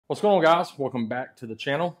What's going on, guys? Welcome back to the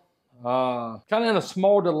channel. Kind of in a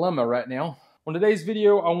small dilemma right now. On today's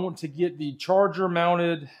video, I want to get the charger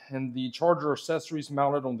mounted and the charger accessories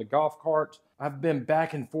mounted on the golf cart. I've been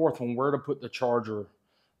back and forth on where to put the charger.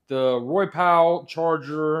 The Roypow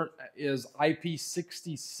charger is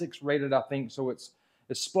IP66 rated, I think, so it's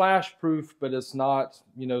splash proof, but it's not,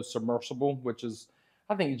 submersible, which is,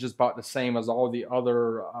 I think it's just about the same as all the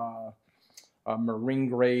other marine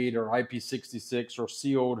grade or IP66 or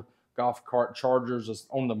sealed golf cart chargers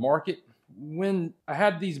on the market. When I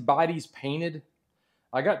had these bodies painted,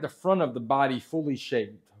 I got the front of the body fully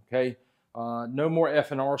shaved, okay? No more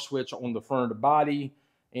F&R switch on the front of the body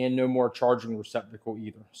and no more charging receptacle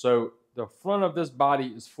either. So the front of this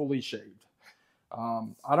body is fully shaved.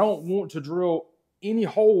 I don't want to drill any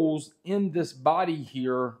holes in this body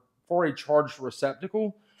here for a charged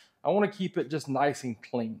receptacle. I want to keep it just nice and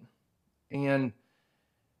clean. And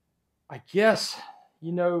I guess,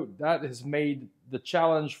 that has made the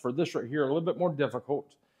challenge for this right here a little bit more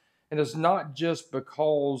difficult. And it's not just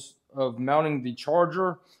because of mounting the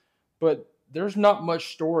charger, but there's not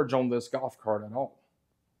much storage on this golf cart at all.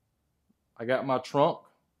 I got my trunk.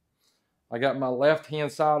 I got my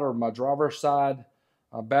left-hand side or my driver's side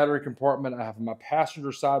battery compartment. I have my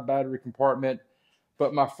passenger side battery compartment.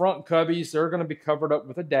 But my front cubbies, they're going to be covered up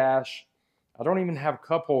with a dash. I don't even have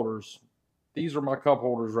cup holders. These are my cup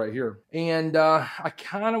holders right here. And I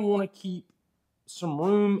kind of want to keep some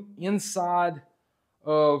room inside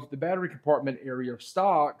of the battery compartment area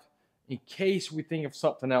stock in case we think of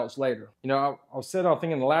something else later. I said, I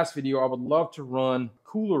think in the last video, I would love to run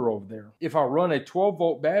cooler over there. If I run a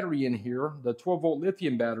 12-volt battery in here, the 12-volt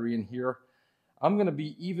lithium battery in here, I'm going to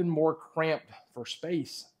be even more cramped for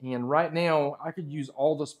space. And right now, I could use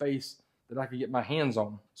all the space that I could get my hands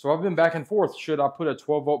on. So I've been back and forth. Should I put a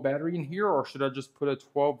 12-volt battery in here, or should I just put a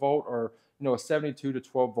 12-volt or a 72 to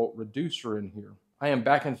 12-volt reducer in here? I am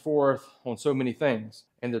back and forth on so many things.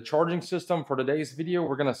 And the charging system for today's video,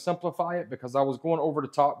 we're going to simplify it because I was going over the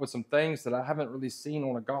top with some things that I haven't really seen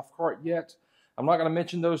on a golf cart yet. I'm not going to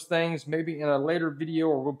mention those things. Maybe in a later video,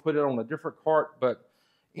 or we'll put it on a different cart. But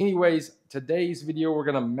anyways, today's video, we're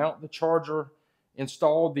going to mount the charger,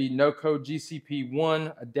 install the NOCO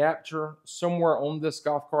GCP1 adapter somewhere on this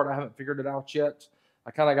golf cart. I haven't figured it out yet.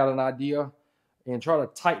 I kind of got an idea, and try to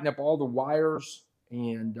tighten up all the wires,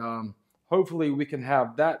 and hopefully we can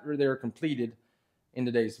have that there completed in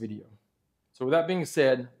today's video. So with that being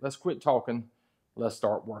said, let's quit talking. Let's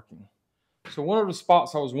start working. So one of the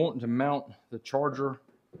spots I was wanting to mount the charger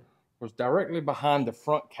was directly behind the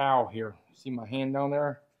front cowl here. See my hand down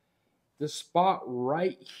there? This spot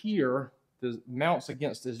right here mounts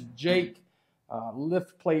against this Jake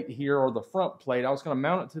lift plate here, or the front plate. I was going to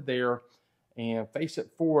mount it to there and face it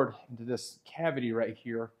forward into this cavity right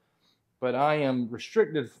here, but I am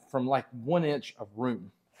restricted from like 1 inch of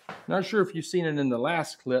room. Not sure if you've seen it in the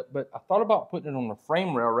last clip, but I thought about putting it on the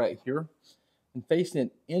frame rail right here and facing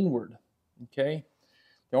it inward. Okay,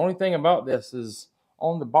 the only thing about this is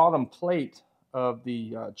on the bottom plate of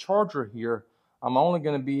the charger here, I'm only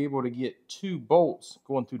going to be able to get 2 bolts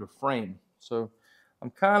going through the frame. So I'm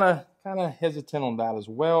kind of hesitant on that as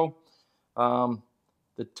well.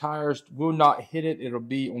 The tires will not hit it. It'll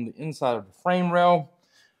be on the inside of the frame rail.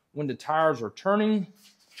 When the tires are turning,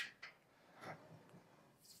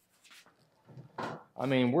 I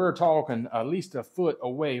mean, we're talking at least a foot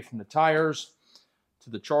away from the tires to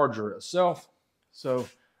the charger itself. So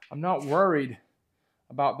I'm not worried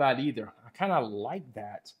about that either. I kind of like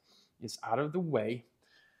that. It's out of the way.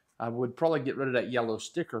 I would probably get rid of that yellow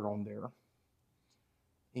sticker on there.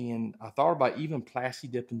 And I thought about even plasti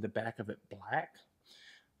dipping the back of it black.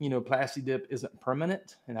 Plasti dip isn't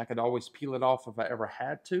permanent, and I could always peel it off if I ever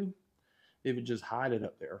had to. It would just hide it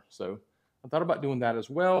up there. So I thought about doing that as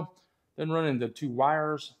well. Then running the 2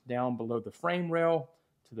 wires down below the frame rail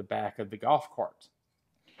to the back of the golf cart.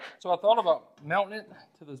 So I thought about mounting it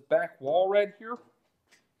to this back wall right here.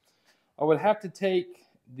 I would have to take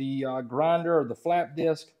the grinder or the flap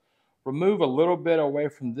disc, remove a little bit away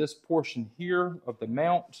from this portion here of the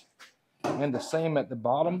mount, and the same at the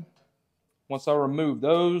bottom. Once I remove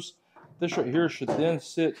those, this right here should then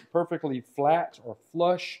sit perfectly flat or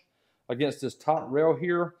flush against this top rail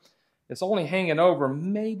here. It's only hanging over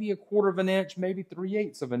maybe 1/4 of an inch, maybe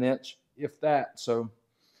 3/8 of an inch, if that. So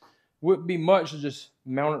wouldn't be much to just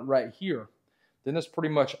mount it right here. Then it's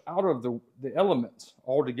pretty much out of the elements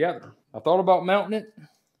altogether. I thought about mounting it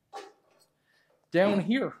down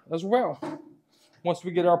here as well. Once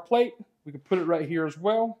we get our plate, we can put it right here as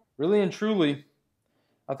well. Really and truly,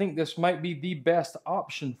 I think this might be the best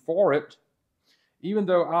option for it, even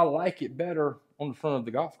though I like it better on the front of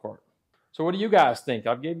the golf cart. So what do you guys think?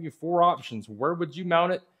 I've gave you 4 options. Where would you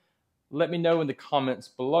mount it? Let me know in the comments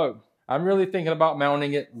below. I'm really thinking about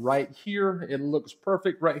mounting it right here. It looks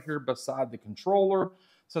perfect right here beside the controller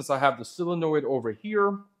since I have the solenoid over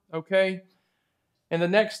here, okay? And the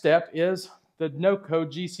next step is the NOCO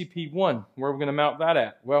GCP1. Where are we gonna mount that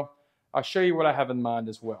at? Well, I'll show you what I have in mind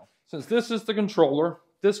as well. Since this is the controller,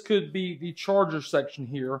 this could be the charger section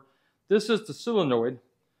here. This is the solenoid.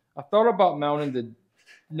 I thought about mounting the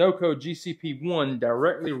NOCO GCP1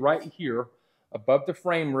 directly right here above the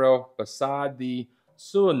frame rail beside the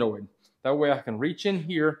solenoid. That way I can reach in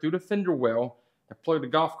here through the fender well and plug the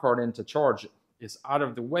golf cart in to charge it. It's out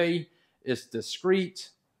of the way, it's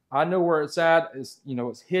discreet. I know where it's at, it's, you know,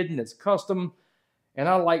 it's hidden, it's custom, and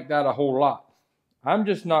I like that a whole lot. I'm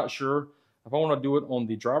just not sure if I want to do it on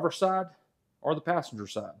the driver's side or the passenger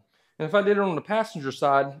side. And if I did it on the passenger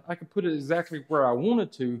side, I could put it exactly where I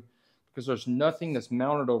wanted to because there's nothing that's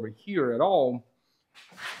mounted over here at all.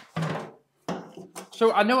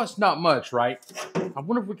 So I know it's not much, right? I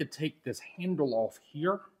wonder if we could take this handle off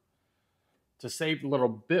here to save a little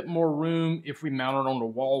bit more room if we mount it on the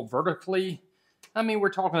wall vertically. I mean, we're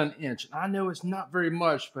talking an inch. I know it's not very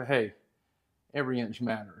much, but hey, every inch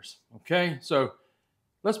matters, okay? So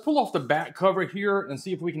let's pull off the back cover here and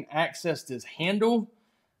see if we can access this handle.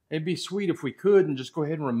 It'd be sweet if we could and just go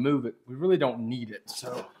ahead and remove it. We really don't need it.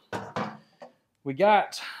 So we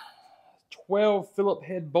got 12 Phillip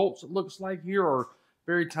head bolts, it looks like here, or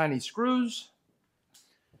very tiny screws.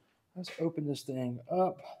 Let's open this thing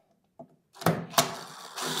up.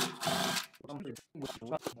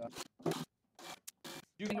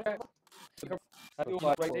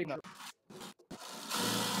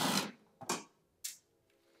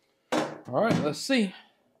 All right, let's see.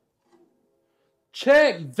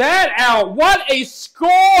 Check that out. What a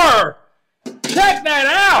score! Check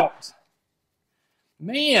that out.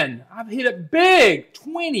 Man, I've hit it big.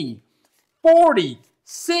 20, 40,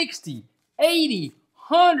 60, 80,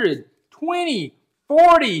 100, 20,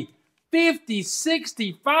 40, 50,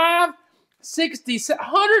 65, 60, $167,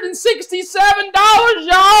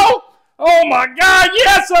 y'all. Oh my God,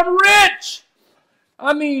 yes, I'm rich.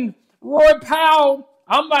 I mean, Roypow,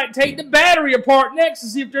 I might take the battery apart next to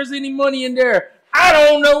see if there's any money in there. I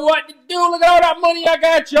don't know what to do. Look at all that money I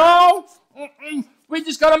got, y'all. We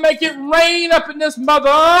just gotta make it rain up in this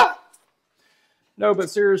mother. No, but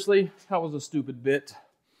seriously, that was a stupid bit.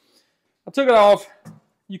 I took it off.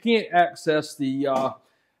 You can't access the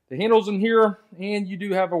handles in here, and you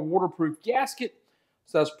do have a waterproof gasket,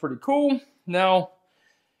 so that's pretty cool. Now,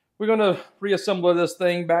 we're gonna reassemble this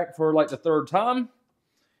thing back for like the 3rd time,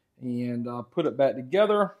 and put it back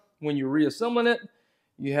together. When you're reassembling it,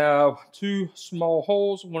 you have 2 small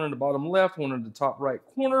holes, one in the bottom left, one in the top right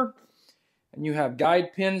corner, and you have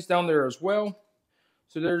guide pins down there as well.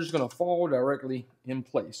 So they're just gonna fall directly in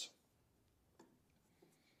place,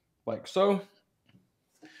 like so.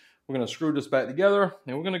 We're gonna screw this back together,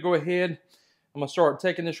 and we're gonna go ahead. I'm gonna start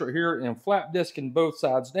taking this right here and flap disking both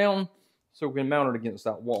sides down so we can mount it against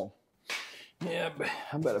that wall. Yeah, but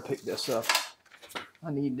I better pick this up.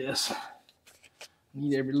 I need this. I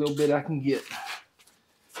need every little bit I can get.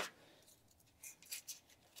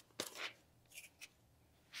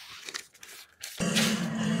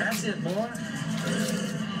 That's it, boy.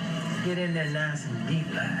 Get in there nice and deep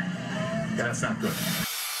like. That's not good.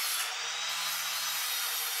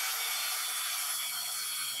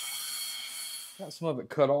 Got some of it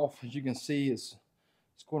cut off. As you can see, it's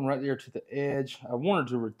going right there to the edge. I wanted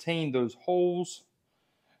to retain those holes,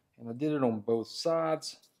 and I did it on both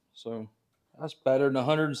sides. So that's better than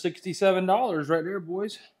 $167 right there,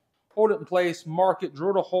 boys. Hold it in place, mark it,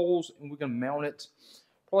 drill the holes, and we're gonna mount it.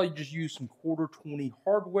 Probably just use some 1/4-20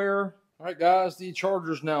 hardware. All right, guys, the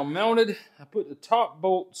charger's now mounted. I put the top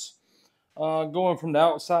bolts going from the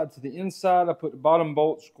outside to the inside. I put the bottom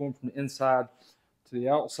bolts going from the inside to the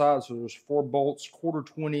outside. So there's 4 bolts,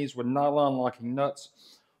 1/4-20s with nylon locking nuts,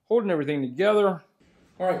 holding everything together.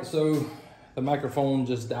 All right, so the microphone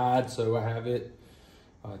just died, so I have it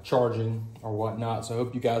charging or whatnot. So I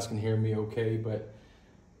hope you guys can hear me okay, but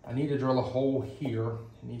I need to drill a hole here.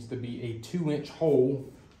 It needs to be a 2-inch hole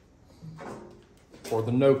for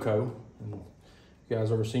the NOCO. And if you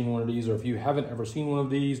guys ever seen one of these, or if you haven't ever seen one of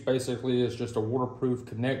these, basically it's just a waterproof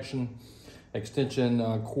connection. Extension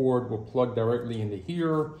cord will plug directly into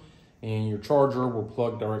here, and your charger will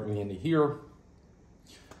plug directly into here.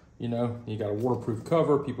 You know, you got a waterproof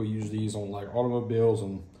cover. People use these on like automobiles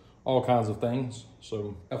and all kinds of things.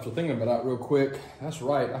 So after thinking about that real quick, that's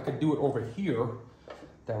right, I could do it over here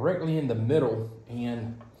directly in the middle,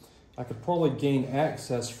 and I could probably gain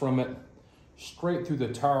access from it straight through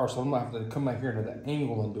the tower, so I'm gonna have to come out here to the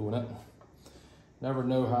angle and doing it. Never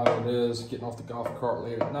know how it is getting off the golf cart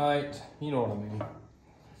late at night. You know what I mean.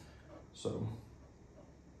 So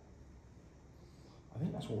I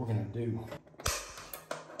think that's what we're gonna do.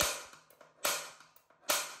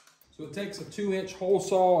 So it takes a 2-inch hole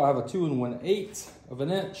saw. I have a 2 1/8 of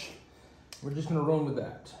an inch. We're just gonna run with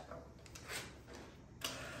that.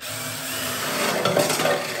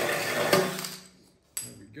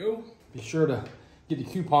 There we go. Be sure to get the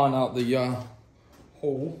coupon out the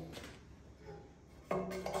hole. There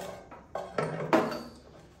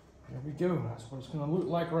we go. That's what it's gonna look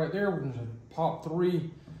like right there. We're gonna pop 3.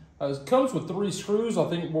 It comes with 3 screws. I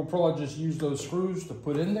think we'll probably just use those screws to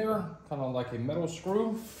put in there, kind of like a metal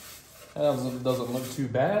screw. That doesn't look too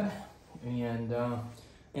bad, and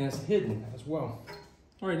it's hidden as well.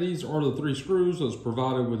 All right, these are the 3 screws that's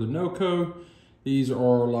provided with a NOCO. These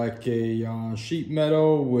are like a sheet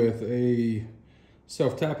metal with a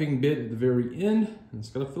self-tapping bit at the very end, and it's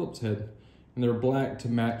got a Phillips head, and they're black to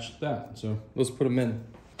match that. So let's put them in.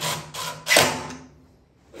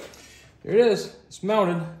 There it is. It's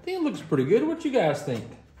mounted. I think it looks pretty good. What you guys think?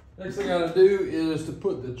 Next thing I gotta do is to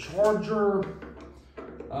put the charger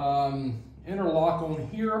interlock on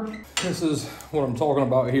here. This is what I'm talking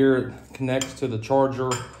about here. It connects to the charger,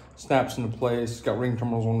 snaps into place. It's got ring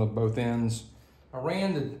terminals on both ends. I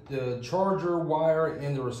ran the charger wire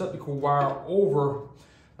and the receptacle wire over.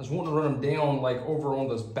 I was wanting to run them down like over on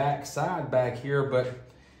this back side back here, but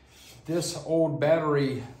this old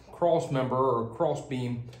battery cross member or cross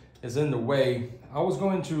beam is in the way. I was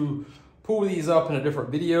going to pull these up in a different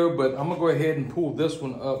video, but I'm gonna go ahead and pull this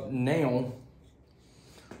one up now.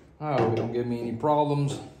 I hope it don't give me any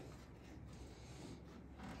problems.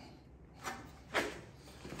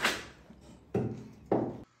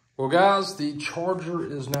 Well guys, the charger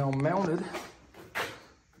is now mounted.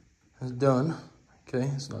 It's done. Okay,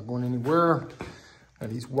 it's not going anywhere.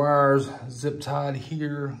 Got these wires zip tied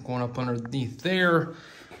here, going up underneath there.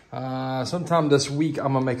 Sometime this week,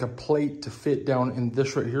 I'm gonna make a plate to fit down in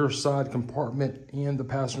this right here side compartment and the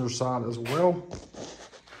passenger side as well.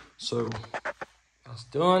 So that's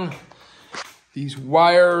done. These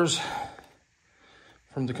wires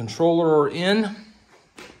from the controller are in. I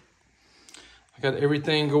got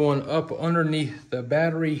everything going up underneath the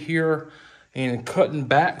battery here and cutting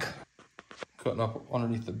back. Cutting up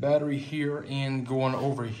underneath the battery here and going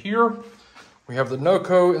over here. We have the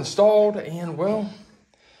NOCO installed, and well,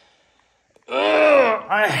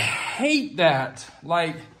 I hate that.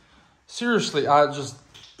 Like, seriously, I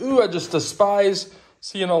just despise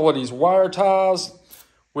seeing all of these wire ties.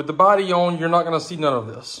 With the body on, you're not gonna see none of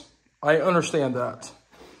this. I understand that.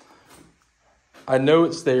 I know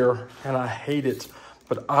it's there and I hate it,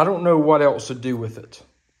 but I don't know what else to do with it.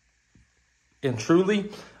 And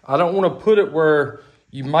truly, I don't wanna put it where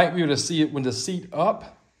you might be able to see it with the seat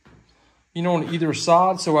up, you know, on either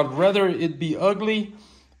side. So I'd rather it be ugly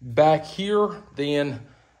back here than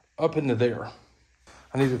up into there.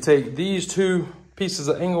 I need to take these 2 pieces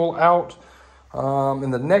of angle out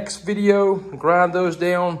in the next video, grind those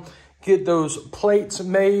down, get those plates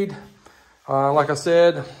made. Like I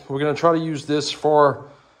said, we're gonna try to use this for,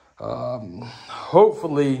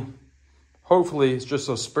 hopefully it's just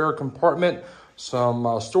a spare compartment,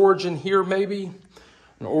 some storage in here maybe,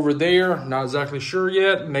 and over there, not exactly sure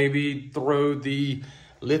yet. Maybe throw the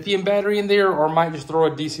lithium battery in there, or I might just throw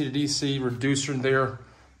a DC to DC reducer in there.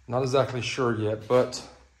 Not exactly sure yet, but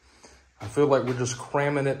I feel like we're just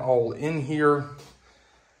cramming it all in here.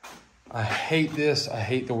 I hate this. I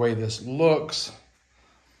hate the way this looks.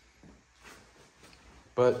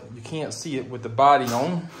 But you can't see it with the body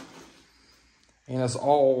on. And it's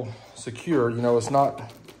all secure. You know, it's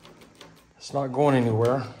not going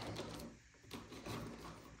anywhere.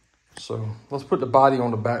 So let's put the body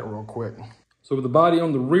on the back real quick. So with the body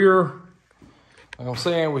on the rear, like I'm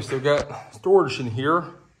saying, we still got storage in here.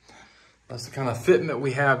 That's the kind of fitment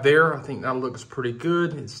we have there. I think that looks pretty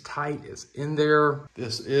good. It's tight, it's in there.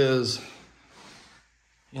 This is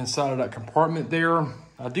inside of that compartment there.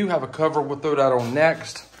 I do have a cover, we'll throw that on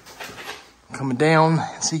next. Coming down,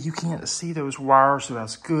 see, you can't see those wires, so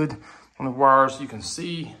that's good. On the wires you can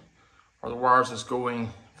see are the wires that's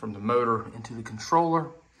going from the motor into the controller.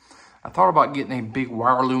 I thought about getting a big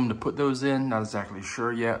wire loom to put those in, not exactly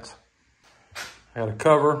sure yet. I got a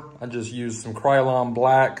cover. I just used some Krylon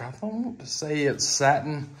black. I want to say it's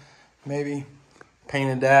satin, maybe.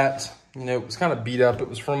 Painted that. You know, it was kind of beat up. It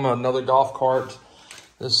was from another golf cart.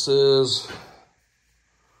 This is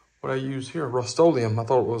what I use here, Rust-Oleum. I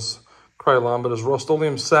thought it was Krylon, but it's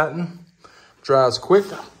Rust-Oleum satin. Dries quick.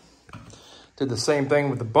 Did the same thing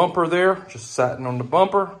with the bumper there. Just satin on the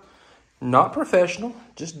bumper. Not professional,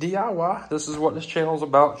 just DIY. This is what this channel is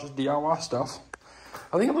about, just DIY stuff.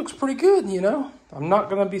 I think it looks pretty good, you know. I'm not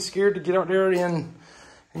gonna be scared to get out there and,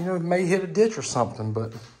 you know, may hit a ditch or something,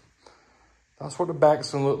 but that's what the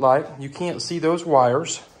back's gonna look like. You can't see those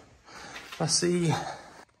wires. Let's see.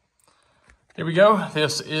 Here we go.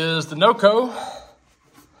 This is the NOCO.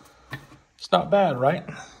 It's not bad, right?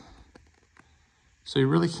 So you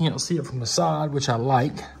really can't see it from the side, which I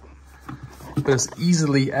like, but it's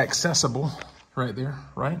easily accessible right there,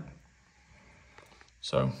 right?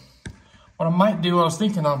 So what I might do, I was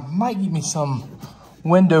thinking I might get me some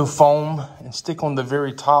window foam and stick on the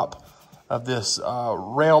very top of this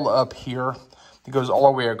rail up here that goes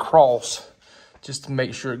all the way across, just to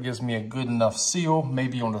make sure it gives me a good enough seal,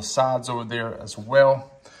 maybe on the sides over there as well.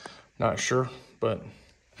 Not sure, but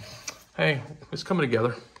hey, it's coming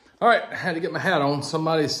together. All right, I had to get my hat on.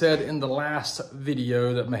 Somebody said in the last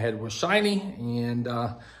video that my head was shiny, and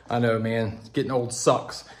I know, man, getting old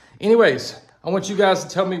sucks. Anyways, I want you guys to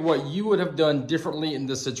tell me what you would have done differently in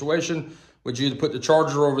this situation. Would you have put the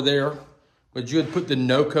charger over there? Would you have put the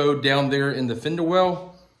NOCO down there in the fender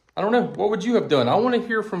well? I don't know. What would you have done? I want to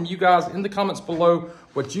hear from you guys in the comments below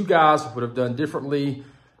what you guys would have done differently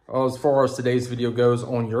as far as today's video goes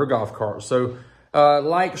on your golf cart. So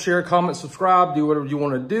like, share, comment, subscribe, do whatever you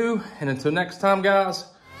want to do. And until next time, guys,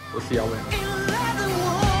 we'll see y'all later.